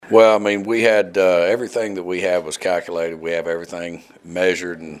Well, I mean, we had everything that we have was calculated. We have everything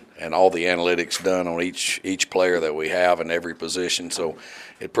measured and all the analytics done on each player that we have in every position. So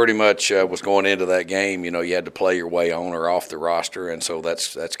it pretty much was going into that game. You know, you had to play your way on or off the roster, and so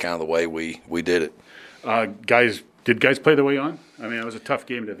that's kind of the way we did it. Did guys play the way on? I mean, it was a tough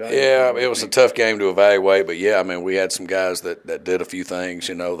game to evaluate. Yeah, it was a tough game to evaluate, but yeah, I mean, we had some guys that did a few things,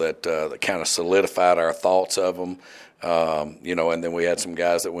 you know, that kind of solidified our thoughts of them. You know, and then we had some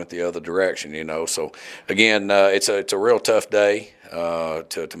guys that went the other direction, you know. So, again, it's a real tough day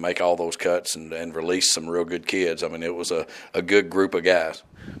to make all those cuts and release some real good kids. I mean, it was a good group of guys.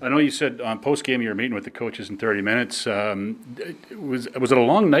 I know you said on post-game you were meeting with the coaches in 30 minutes. Was it a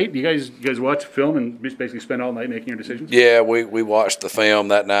long night? You guys watch film and basically spend all night making your decisions? Yeah, we watched the film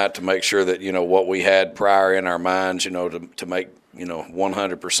that night to make sure that, you know, what we had prior in our minds, you know, to make, you know,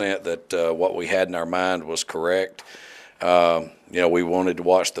 100% that what we had in our mind was correct. You know, we wanted to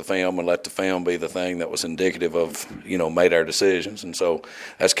watch the film and let the film be the thing that was indicative of, you know, made our decisions. And so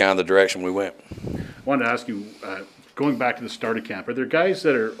that's kind of the direction we went. I wanted to ask you, going back to the start of camp, are there guys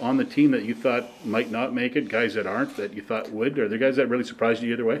that are on the team that you thought might not make it, guys that aren't that you thought would? Are there guys that really surprised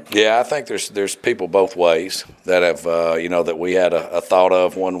you either way? Yeah, I think there's people both ways that have, you know, that we had a thought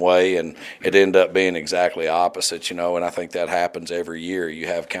of one way and it ended up being exactly opposite, you know, and I think that happens every year. You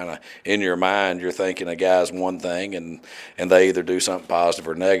have kind of in your mind, you're thinking a guy's one thing and they either do something positive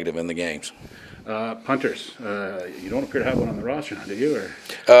or negative in the games. Punters, you don't appear to have one on the roster now, do you?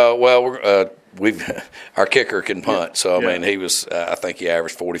 Well, our kicker can punt, so I mean he was I think he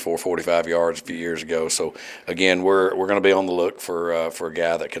averaged 45 yards a few years ago. So again, we're going to be on the look for a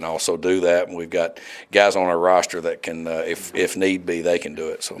guy that can also do that, and we've got guys on our roster that can, if need be, they can do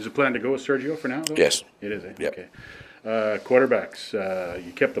it. So is the plan to go with Sergio for now, though? Yes, it is. Yep. Okay. Quarterbacks,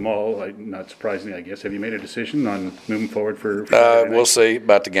 you kept them all, not surprisingly, I guess. Have you made a decision on moving forward for we'll see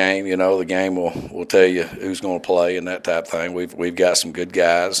about the game. You know, the game will tell you who's going to play and that type of thing. We've got some good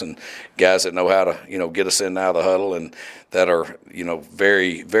guys and guys that know how to, you know, get us in and out of the huddle and that are, you know,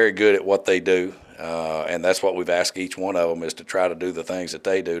 very, very good at what they do. And that's what we've asked each one of them is to try to do the things that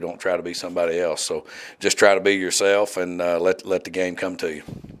they do. Don't try to be somebody else. So just try to be yourself and let the game come to you.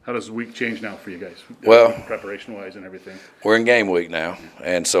 How does the week change now for you guys? Well, preparation-wise and everything. We're in game week now,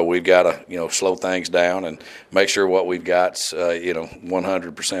 and so we've got to, you know, slow things down and make sure what we've got's, you know,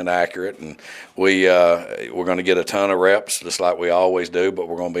 100% accurate. And we're going to get a ton of reps, just like we always do. But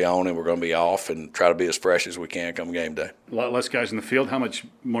we're going to be on and we're going to be off, and try to be as fresh as we can come game day. A lot less guys in the field. How much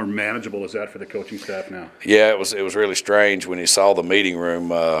more manageable is that for the coaching staff now? Yeah, it was really strange when you saw the meeting room.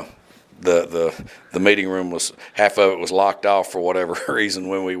 The meeting room was half of it was locked off for whatever reason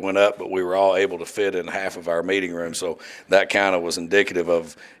when we went up, but we were all able to fit in half of our meeting room. So that kind of was indicative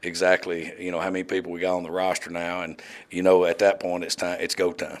of exactly, you know, how many people we got on the roster now, and you know at that point it's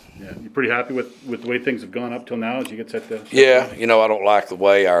go time. Yeah, you're pretty happy with the way things have gone up till now as you get set to. Yeah, you know I don't like the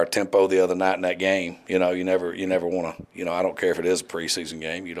way our tempo the other night in that game. You know you never want to. You know I don't care if it is a preseason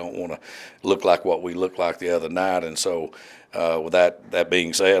game. You don't want to look like what we looked like the other night, and so. With that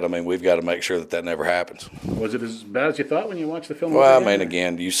being said, I mean we've got to make sure that never happens. Was it as bad as you thought when you watched the film? Well, I mean,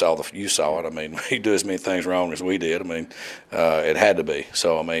 again, you saw it. I mean, he do as many things wrong as we did. I mean, it had to be.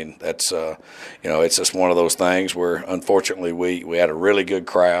 So I mean, that's you know, it's just one of those things where unfortunately we had a really good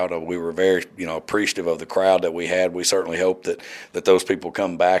crowd. We were very appreciative of the crowd that we had. We certainly hope that those people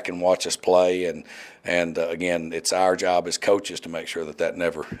come back and watch us play and again, it's our job as coaches to make sure that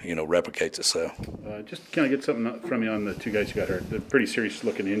never, replicates itself. Just kind of get something from you on the two guys who got hurt. They're pretty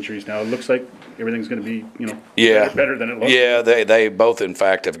serious-looking injuries now. It looks like everything's going to be, better than it looks. Yeah, they both, in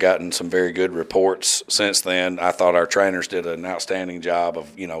fact, have gotten some very good reports since then. I thought our trainers did an outstanding job of,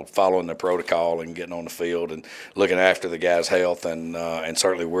 following the protocol and getting on the field and looking after the guys' health. And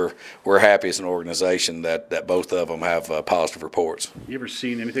certainly we're happy as an organization that both of them have positive reports. You ever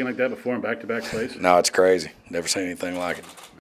seen anything like that before in back-to-back plays? No, it's crazy. Never seen anything like it.